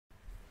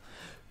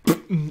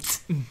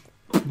Geese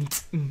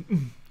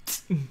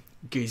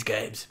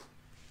Games.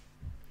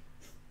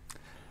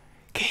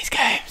 Geese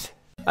Games.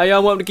 Hey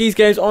y'all, welcome to Geese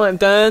Games. I'm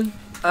Dan.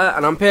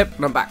 And I'm Pip,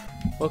 and I'm back.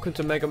 Welcome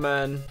to Mega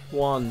Man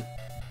 1.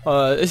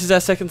 This is our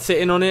second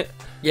sitting on it.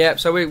 Yeah,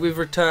 so we've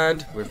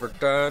returned. We've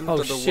returned Oh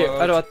to the shit,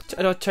 world.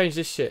 how do I change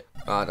this shit?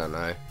 I don't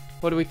know.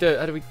 What do we do?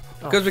 How do we...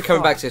 Because we're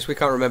coming back to this, we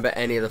can't remember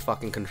any of the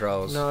fucking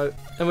controls. No,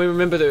 and we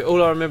remember that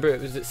all I remember it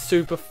was it's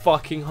super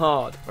fucking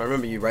hard. I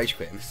remember you rage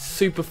quitting.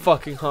 Super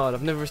fucking hard.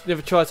 I've never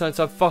tried something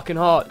so fucking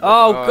hard.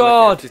 Oh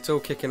god! Look, it's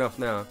all kicking off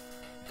now.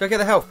 Go get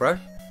the health, bro.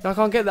 I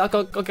can't get that.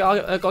 I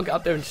gotta get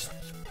up there and just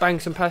bang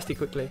some pasty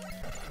quickly.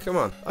 Come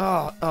on.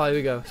 Oh, here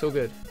we go. It's all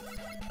good.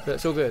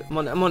 It's all good. I'm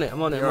on it.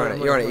 You're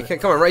on it. You can,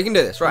 come on, right? You can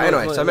do this. Right,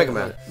 anyway, so Mega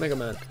Man. Mega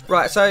Man.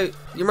 Right, so you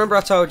remember I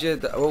told you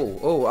that...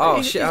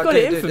 Oh, shit. He's got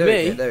it in for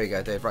me. There we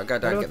go, dude. Right, go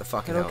down and get the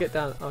fucking health. Can I get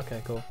down?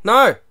 Okay, cool.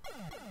 No!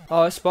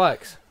 Oh, it's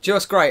spikes. Do you know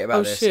what's great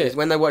about this? Shit. Is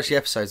when they watch the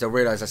episodes, they'll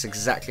realise that's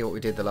exactly what we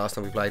did the last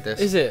time we played this.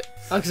 Is it?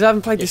 Because I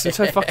haven't played this in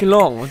so fucking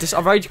long. I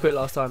rage quit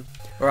last time.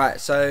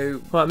 Right, so...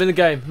 Right, I'm in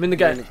the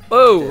game. Do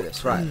Oh!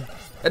 this. Right.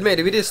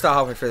 Admittedly, we did start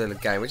halfway through the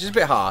game, which is a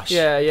bit harsh.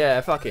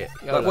 Yeah, fuck it.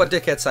 Like, what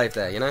dickhead saved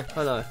there, you know?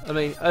 I know. I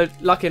mean,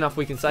 lucky enough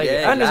we can save it.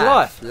 Yeah, And there's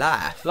life.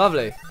 Life.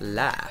 Lovely.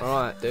 Life.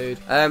 Alright, dude.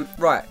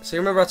 Right, so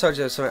you remember I told you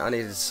there was something I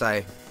needed to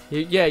say?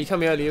 You told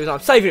me earlier, you was like,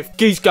 I'm saving it for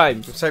Geese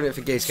Games. I'm saving it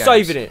for Geese Games.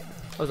 Saving it.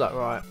 I was like,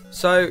 right.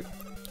 So,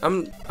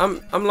 I'm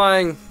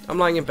lying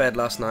in bed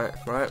last night,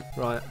 right?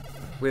 Right.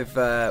 With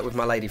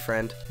my lady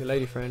friend. Your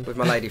lady friend. With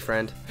my lady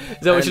friend. Is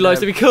that what she likes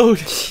to be called?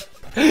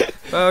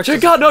 Well, She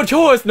got no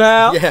choice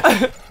now. Yeah.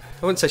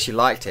 I wouldn't say she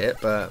liked it,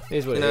 but It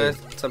is what you it know, is.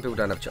 some people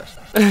don't have choice.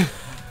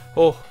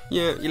 Oh.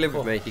 Yeah, you live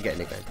with me, you get a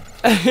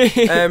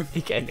nickname.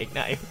 You get a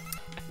nickname.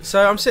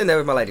 So I'm sitting there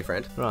with my lady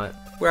friend. Right.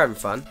 We're having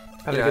fun.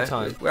 Having a good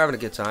time. We're having a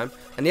good time.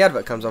 And the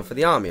advert comes on for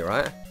the army,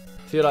 right?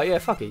 So you're like, yeah,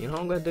 fuck it. You know,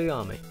 I'm going to do the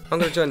army. I'm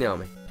going to join the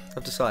army.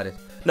 I've decided.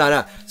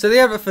 No. So the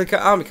advert for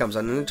the army comes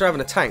on, and they're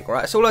driving a tank,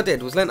 right? So all I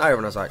did was leant over,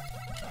 and I was like,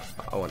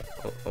 I want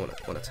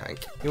a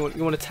tank. You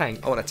want a tank?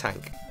 I want a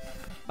tank.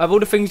 Of all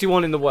the things you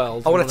want in the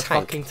world, I want a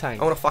tank. fucking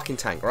Tank. I want a fucking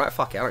tank, right?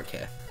 Fuck it, I don't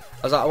care.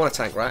 I was like, I want a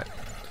tank, right?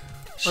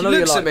 She know you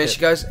looks at liked me and it.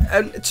 she goes,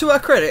 and to her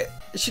credit,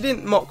 she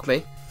didn't mock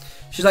me.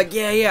 She's like,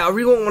 yeah, I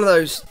really want one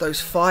of those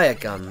fire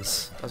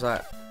guns. I was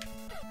like,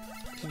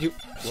 She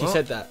What?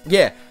 said that.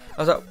 yeah.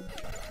 I was like,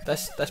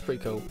 That's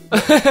pretty cool.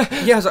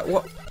 yeah. I was like,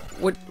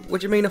 what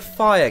do you mean a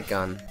fire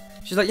gun?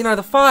 She's like, you know,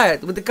 the fire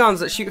with the guns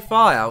that shoot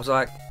fire. I was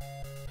like,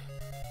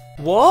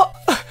 What?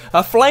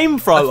 A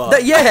flamethrower?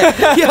 yeah.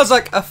 I was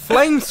like, a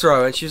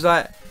flamethrower, and she was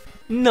like,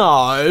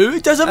 No,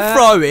 it doesn't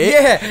throw it.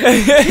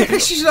 yeah.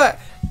 And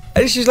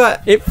she's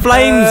like, It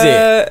flames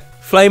it.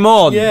 Flame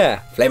on. yeah,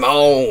 flame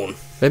on.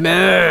 Flame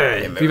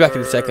on. Be back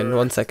in a second.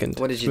 1 second.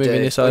 What did you Moving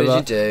do? this What over.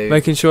 did you do?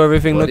 Making sure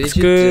everything What looks did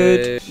you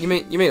good. do? You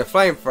mean a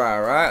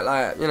flamethrower, right?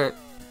 Like, you know,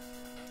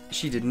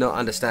 she did not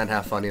understand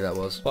how funny that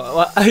was.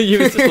 What? You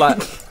was just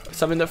like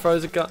something that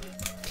throws a gun.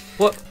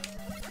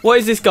 What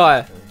is this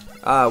guy?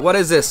 What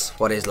is this?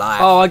 What is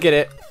life? Oh, I get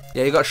it.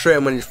 Yeah, you got to shoot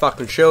him when his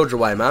fucking shield's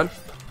away, man.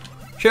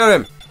 Shoot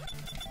him.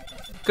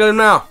 Get him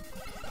now.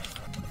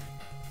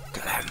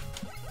 Get him.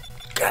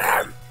 Get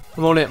him.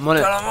 I'm on it. Get him.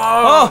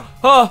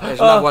 Oh, There's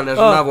another one. There's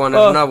another one.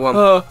 There's another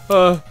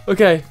one.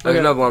 Okay. There's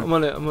another one.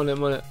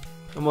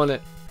 I'm on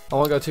it. I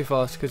won't go too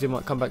fast because he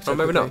might come back so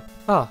maybe quickly.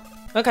 not.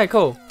 Oh, okay,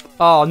 cool.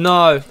 Oh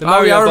no, the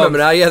Mario I bombs. remember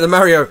now. Yeah, the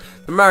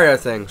Mario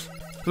things.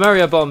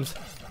 Mario bombs.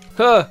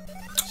 Huh.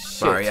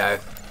 Shit. Mario.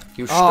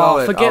 You stole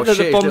it. Forget that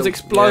the shit, bombs little-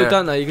 explode, yeah.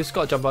 don't they? You just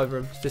gotta jump over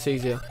them. It's just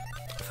easier.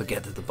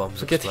 Forget that the bombs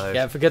Forget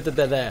that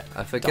they're there.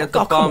 I forget Oh, the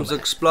come on, bombs man.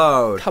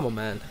 explode. Come on,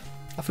 man.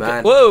 I forget.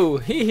 Man. Whoa,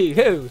 hee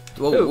hoo.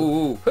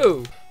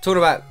 Whoa. Talking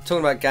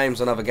about games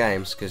on other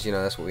games, because you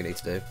know that's what we need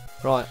to do.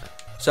 Right.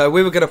 So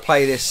we were gonna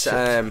play this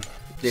Shit.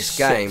 this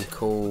Shit. game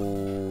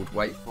called.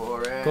 Wait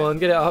for it. Go on,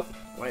 get it up.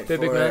 Wait Be a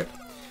for big it. man.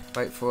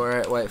 Wait for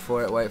it. Wait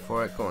for it. Wait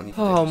for it. Go on. You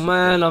can Oh do this.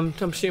 man, I'm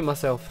shooting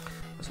myself.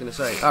 I was gonna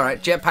say. All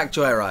right, Jetpack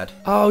Joyride.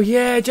 Oh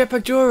yeah, Jetpack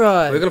We were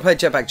Joyride. gonna play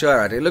Jetpack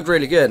Joyride. It looked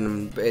really good,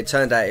 and it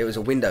turned out it was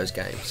a Windows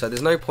game. So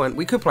there's no point.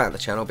 We could play it on the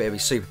channel, but it'd be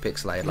super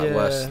pixelated, like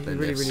worse than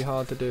really, this. really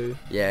hard to do.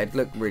 Yeah, it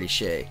looked really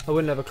shitty. I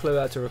wouldn't have a clue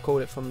how to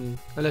record it from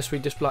unless we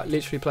just like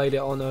literally played it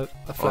on a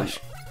flash.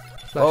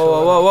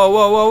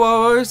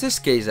 Whoa! Who's this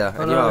geezer?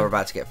 I And you know. are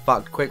about to get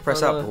fucked. Quick,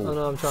 press up. I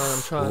know, I'm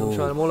trying.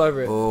 Ooh. I'm all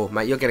over it. Oh,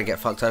 mate, you're gonna get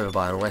fucked over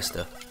by an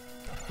arrestor.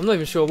 I'm not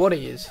even sure what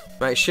it is.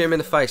 Mate, shoot him in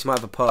the face. Might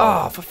have a pole.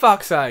 Oh, for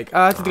fuck's sake!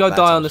 I had to Oh, go bad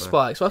die on the times, man.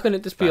 spikes. Why couldn't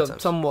it just be Bad on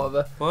times. somewhat of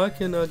a? Why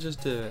can't I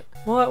just do it?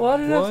 Why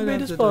did it have Why to be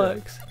did the I have to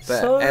do it? spikes? But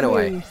So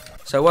anyway. mean.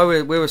 So while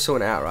we were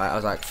sorting it out, right, I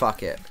was like,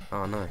 fuck it.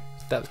 Oh no.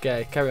 That was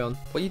gay. Carry on.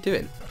 What are you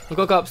doing? I've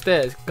got to go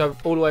upstairs. Go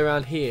all the way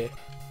around here.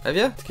 Have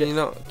you? Can you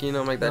not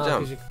make that No,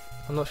 jump? 'cause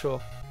I'm not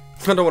sure.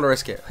 I don't want to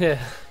risk it. Yeah.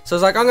 So I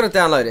was like, I'm going to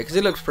download it because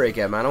it looks pretty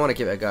good, man. I want to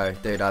give it a go.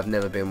 Dude, I've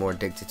never been more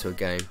addicted to a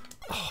game.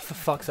 Oh, for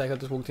fuck's sake! I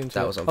just walked into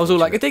That it. was I was all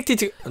like unfortunate. addicted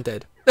to. I'm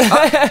dead.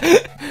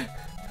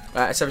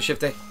 Right, let's have a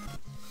shifty.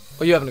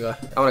 Well, you having a go?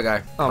 I want to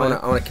go. Oh, I man.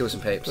 want to kill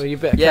some peeps. Well, you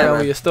better Yeah, carry on man.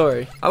 with your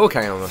story. I will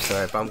carry on with my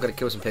story, but I'm going to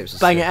kill some peeps.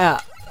 Bang it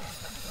out.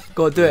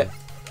 Go on, do it.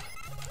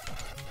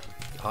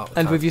 Oh,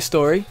 And with your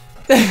story.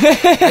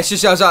 it's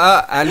just, I was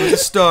like, and with the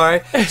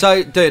story.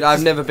 So, dude,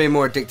 I've never been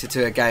more addicted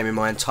to a game in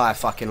my entire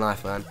fucking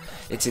life, man.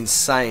 It's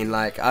insane.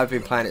 Like, I've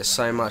been playing it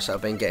so much that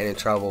I've been getting in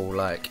trouble,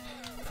 like,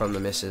 from the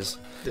missus.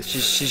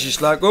 She's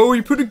just like, oh,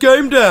 you put the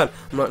game down.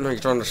 I'm like, no, you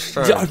don't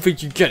understand. I don't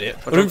think you get it.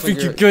 I don't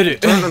think you get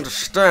it. You don't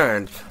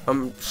understand.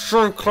 I'm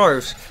so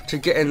close to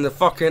getting the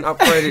fucking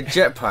upgraded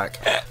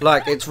jetpack.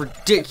 Like, it's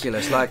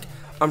ridiculous. Like,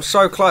 I'm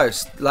so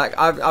close. Like,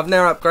 I've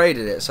now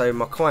upgraded it, so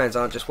my coins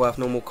aren't just worth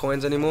normal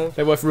coins anymore.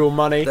 They're worth real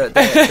money. They're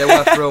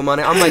worth real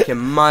money. I'm making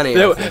money.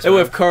 They're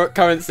worth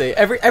currency.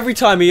 Every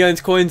time he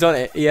earns coins on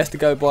it, he has to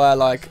go buy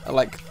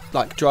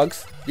like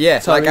drugs. Yeah,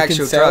 so like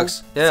actual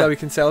drugs. Yeah. So we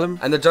can sell them.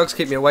 And the drugs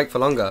keep me awake for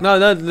longer. No,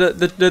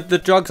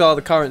 the drugs are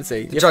the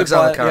currency. The drugs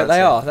are the currency.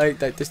 Yeah, they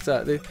are.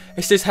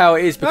 It's just how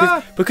it is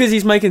because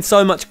he's making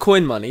so much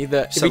coin money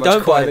that if you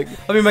don't buy the,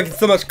 I've been making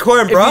so much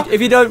coin, bro. If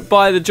you don't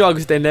buy the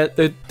drugs, then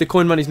the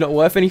coin money's not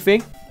worth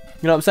anything. You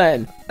know what I'm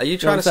saying? Are you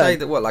trying to say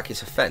that what, like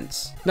it's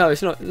offence? No,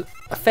 it's not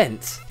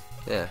offence.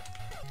 Yeah.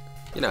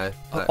 You know.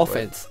 Like,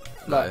 offence.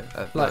 Like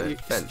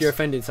you're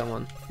offending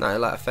someone. No,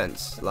 like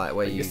offence, like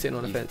where you're sitting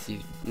on a fence.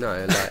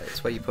 No, like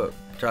it's where you put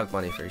drug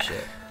money through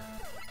shit.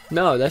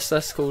 No,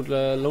 that's called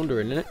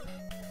laundering, isn't it?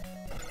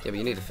 Yeah, but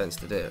you need a fence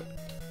to do it.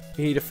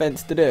 You need a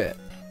fence to do it.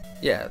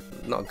 Yeah,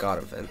 not a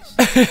garden fence.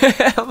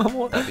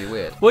 That'd be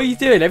weird. What are you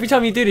doing? Every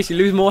time you do this, you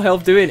lose more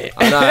health doing it.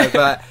 I know,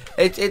 but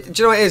do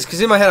you know what it is?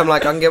 Because in my head, I'm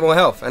like, I can get more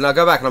health, and I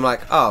go back and I'm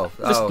like,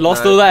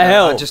 lost all that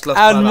health. I just lost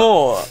and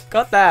more.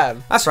 God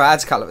damn. That's right.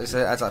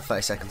 Adds like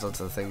 30 seconds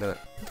onto the thing, doesn't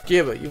it?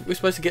 Yeah, but we're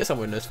supposed to get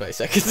somewhere in those 30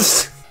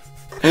 seconds.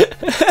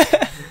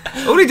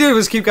 All he did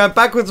was keep going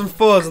backwards and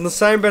forwards on the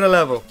same bit of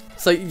level.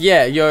 So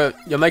yeah, you're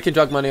making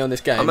drug money on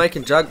this game. I'm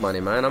making drug money,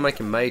 man. I'm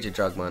making major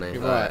drug money.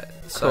 Right.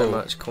 So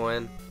much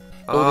coin.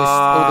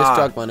 All this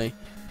drug money.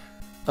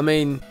 I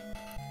mean,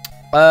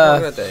 what am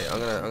I gonna do?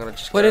 I'm gonna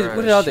just. What did I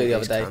do the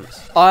other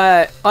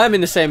day? I'm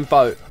in the same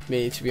boat,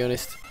 me, to be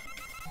honest.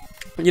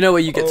 You know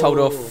where you get told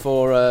off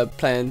for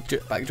playing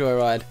back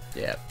Joyride?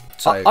 Yeah.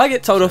 So I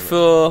get told off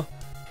for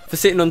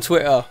sitting on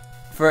Twitter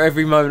for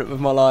every moment of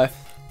my life.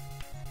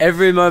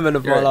 Every moment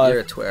of my life.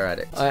 You're a Twitter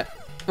addict.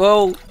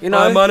 Well, you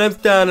know. My name's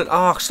Dan,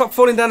 and stop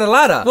falling down the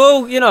ladder.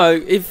 Well, you know,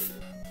 if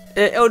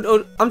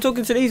I'm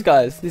talking to these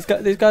guys. These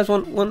guys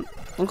want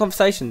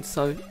conversations.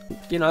 So,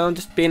 you know, I'm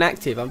just being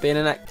active. I'm being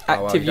an active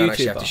YouTuber. You don't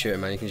actually have to shoot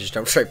him, man. You can just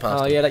jump straight past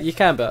him. Oh yeah, you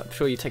can, but I'm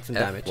sure you take some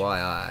damage.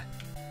 FYI.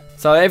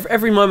 So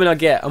every moment I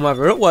get, I'm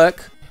either at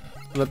work,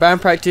 I'm at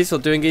band practice, or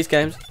doing these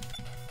games,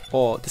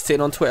 or just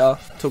sitting on Twitter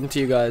talking to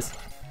you guys,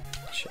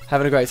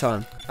 having a great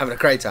time. Having a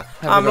great time.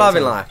 I'm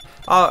loving life.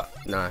 Oh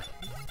no.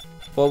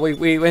 Well,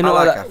 we're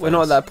not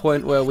at that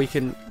point where we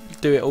can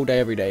do it all day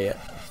every day yet.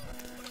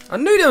 I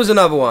knew there was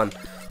another one.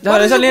 No,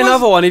 there's only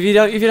another one if you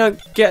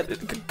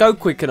don't go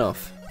quick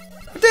enough.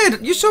 I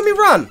did. You saw me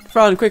run.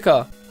 Run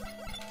quicker.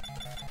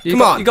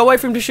 Come on. You got to wait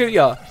for him to shoot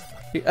you.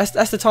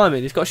 That's the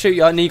timing. He's got to shoot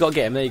you and then you got to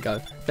get him. There you go.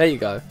 There you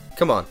go.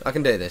 Come on, I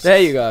can do this. There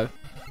you go.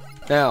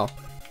 Now,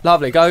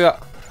 lovely. Go.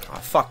 Oh,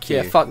 fuck you.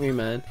 Yeah, fuck me,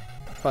 man.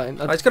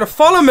 He's gonna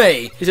follow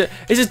me. He's a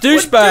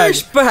douchebag.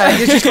 Douchebag.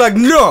 He's just like,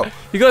 no.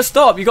 You gotta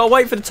stop. You gotta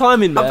wait for the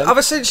timing, man. I've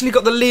essentially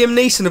got the Liam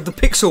Neeson of the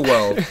Pixel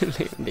world.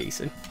 Liam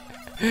Neeson.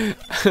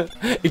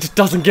 He just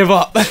doesn't give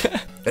up.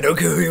 I don't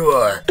care who you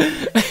are.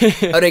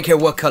 I don't care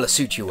what colour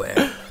suit you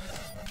wear.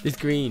 It's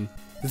green.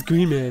 It's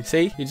green, man.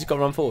 See? You just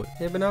gotta run forward.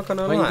 Yeah, but now I can't.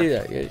 Why you do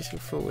that? Yeah, just go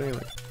forward anyway.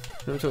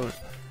 You know what I'm talking.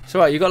 It's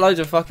alright. You got loads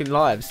of fucking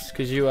lives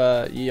because you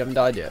haven't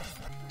died yet.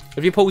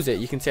 If you pause it,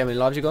 you can see how many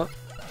lives you got.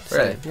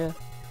 Really? Yeah.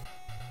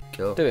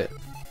 Cool. Do it.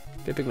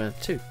 Be a big man.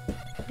 2.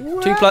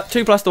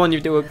 2 plus the one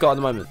you've got at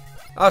the moment.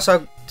 Oh,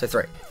 so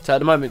 3. So at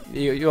the moment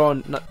you're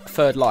on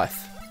 3rd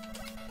life.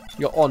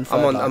 You're on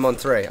 3rd life. I'm on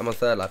 3. I'm on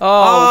 3rd life.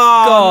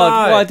 Oh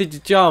God! No. Why did you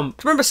jump?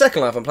 Do you remember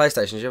Second Life on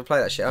PlayStation? Did you ever play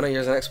that shit? I know you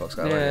was an Xbox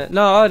guy. Yeah.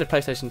 No, I had a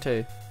PlayStation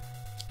 2.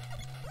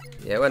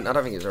 Yeah, I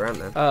don't think it was around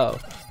then. Oh.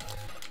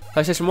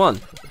 PlayStation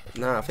 1.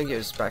 No, I think it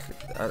was back.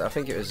 I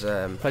think it was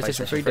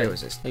PlayStation 3.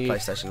 Was it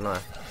PlayStation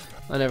Life?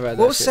 I never had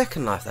that. What was shit.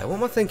 Second Life though? What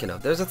am I thinking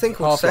of? There was a thing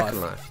called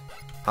Second Life.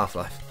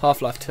 Half-Life.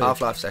 Half-Life 2.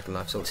 Half-Life, Second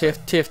Life.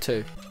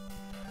 TF2.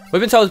 We've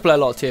been told to play a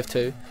lot of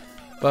TF2,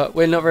 but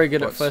we're not very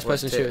good at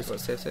first-person shooters.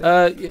 What's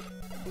TF2?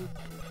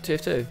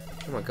 TF2.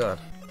 Oh my god.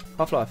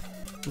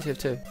 Half-Life and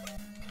TF2.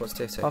 What's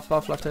TF2?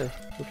 Half-Life 2.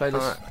 We played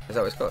this. Alright. Is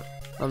that what it's called?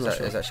 I'm not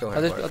sure. Is that sure?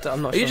 I'm not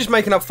sure. Are you just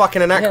making up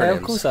fucking acronyms? Yeah,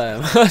 of course I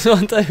am. That's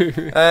what I do.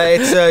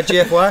 It's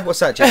GFY. What's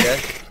that,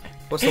 GFY?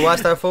 What's the Y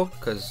stand for?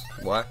 Because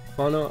why?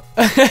 Why not?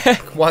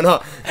 Why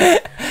not?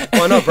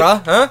 Why not,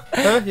 bruh?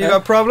 Huh? You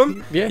got a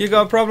problem? Yeah. You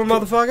got a problem,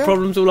 motherfucker?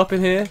 Problems all up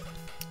in here.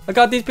 I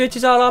got these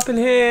bitches all up in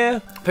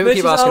here. People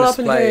keep asking us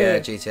to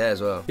play GTA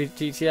as well.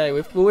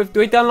 GTA.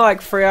 We've done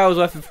like 3 hours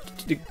worth of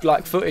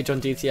like footage on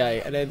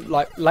GTA, and then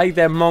like laid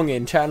their mong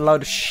in, chatting a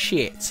load of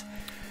shit.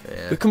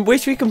 Yeah.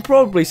 Which we can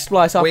probably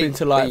splice up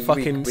into like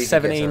fucking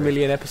 17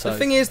 million episodes. The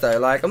thing is though,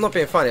 like I'm not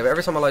being funny, but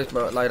every time I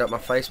load up my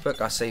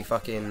Facebook, I see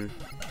fucking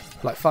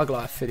like Thug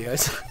Life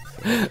videos.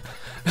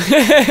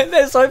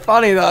 They're so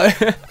funny though.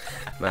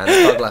 Man,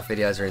 the Bug Life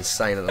videos are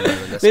insane at the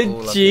moment. That's They're all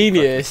I've been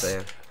genius. fucking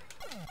seeing.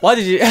 Why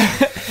did you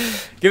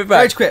give it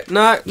back? Rage quit.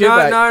 No. Give it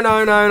back. No.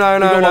 You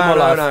got one more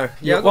life. No. You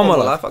Yeah, got I've got one more more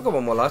life. life. I've got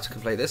one more life to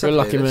complete this. You're I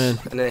a can do lucky this.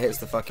 man. And then it hits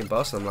the fucking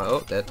boss, and I'm like,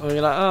 oh, dead. Oh,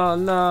 you're like, oh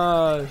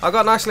no. I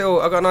got a nice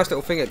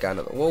little finger going.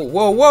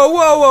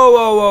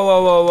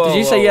 Whoa. Did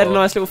you say you had a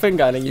nice little thing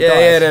going and you Yeah, died?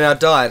 yeah. Then I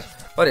died.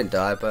 I didn't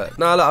die, but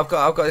no, look,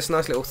 I've got this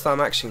nice little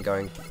thumb action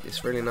going.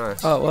 It's really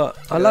nice. Oh, what?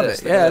 I Look love at it.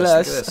 this, look Yeah, at this, look,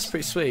 look at that's this.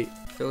 pretty sweet.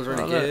 Feels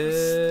really Oh, look,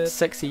 good.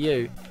 sexy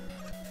you.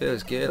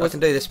 Feels good. I What's- can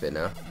do this bit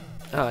now.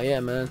 Oh yeah,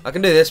 man. I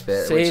can do this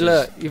bit. which See, is-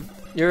 look,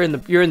 you're in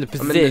the I'm in the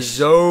position.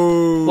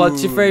 zone.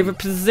 What's your favourite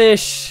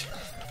position?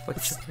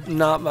 What's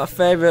Not my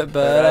favourite,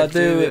 but I'll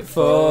do it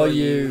for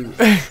you.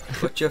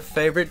 What's your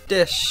favorite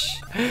dish?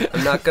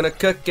 I'm not gonna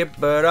cook it,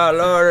 but I'll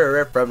order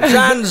it from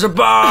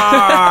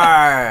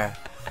Zanzibar.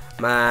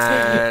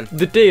 Man,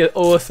 The D is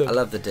awesome. I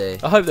love the D.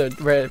 I hope they're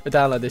ready for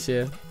download this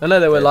year. I know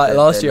they were like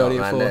last year on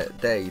not, E4. man.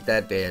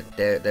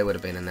 They would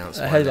have been announced.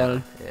 A by headline.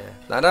 now. Yeah,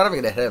 no, I don't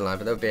think they're headline,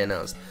 but they would be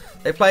announced.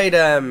 They played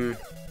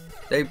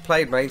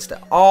Mainstay.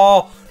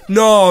 Oh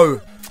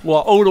no!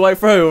 What, all the way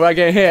through without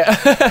getting hit?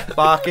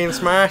 Fucking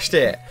smashed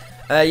it.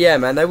 Yeah,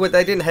 man. They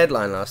didn't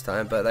headline last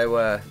time, but they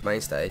were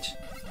main stage.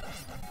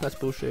 That's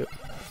bullshit.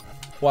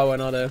 Why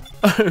weren't I there?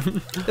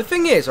 The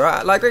thing is,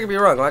 right? Like, don't get me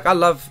wrong. Like, I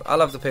love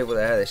the people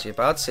that are here this year,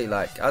 but I'd see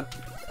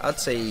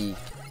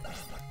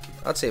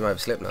him over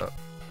Slipknot.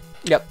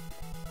 Yep.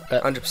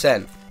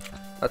 100%.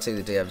 I'd see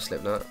the D over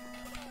Slipknot.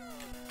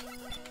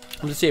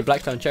 I'm just seeing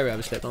Blackstone Cherry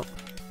over Slipknot.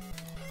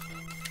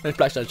 It's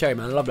Blackstone Cherry,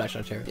 man. I love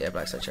Blackstone Cherry. Yeah,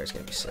 Black Side Cherry's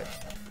gonna be sick.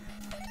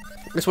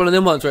 It's one of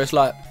them ones where it's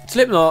like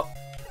Slipknot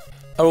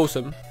are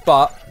awesome,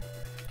 but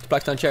it's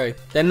Blackstone Cherry.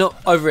 They're not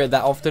over it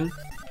that often.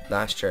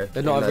 That's true.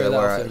 They're not Even over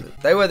though that they often.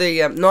 They were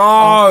the no.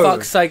 Oh,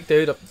 fuck's sake,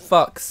 dude. Oh,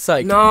 fuck's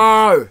sake.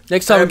 No.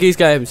 Next time on Geese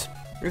Games.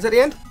 Is that the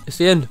end? It's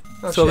the end.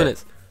 Oh, 12 shit.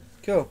 minutes.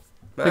 Cool.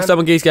 Man. Next time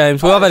on Geese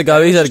Games. Well, I've had a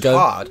go. He's had a It's go.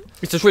 hard.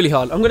 It's just really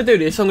hard. I'm gonna do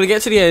this. I'm gonna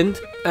get to the end,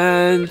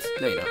 and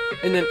No, you're not.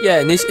 then yeah,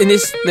 in this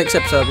next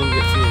episode, I'm gonna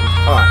get to the end.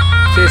 All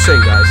right. See you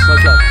soon, guys.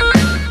 Much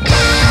love.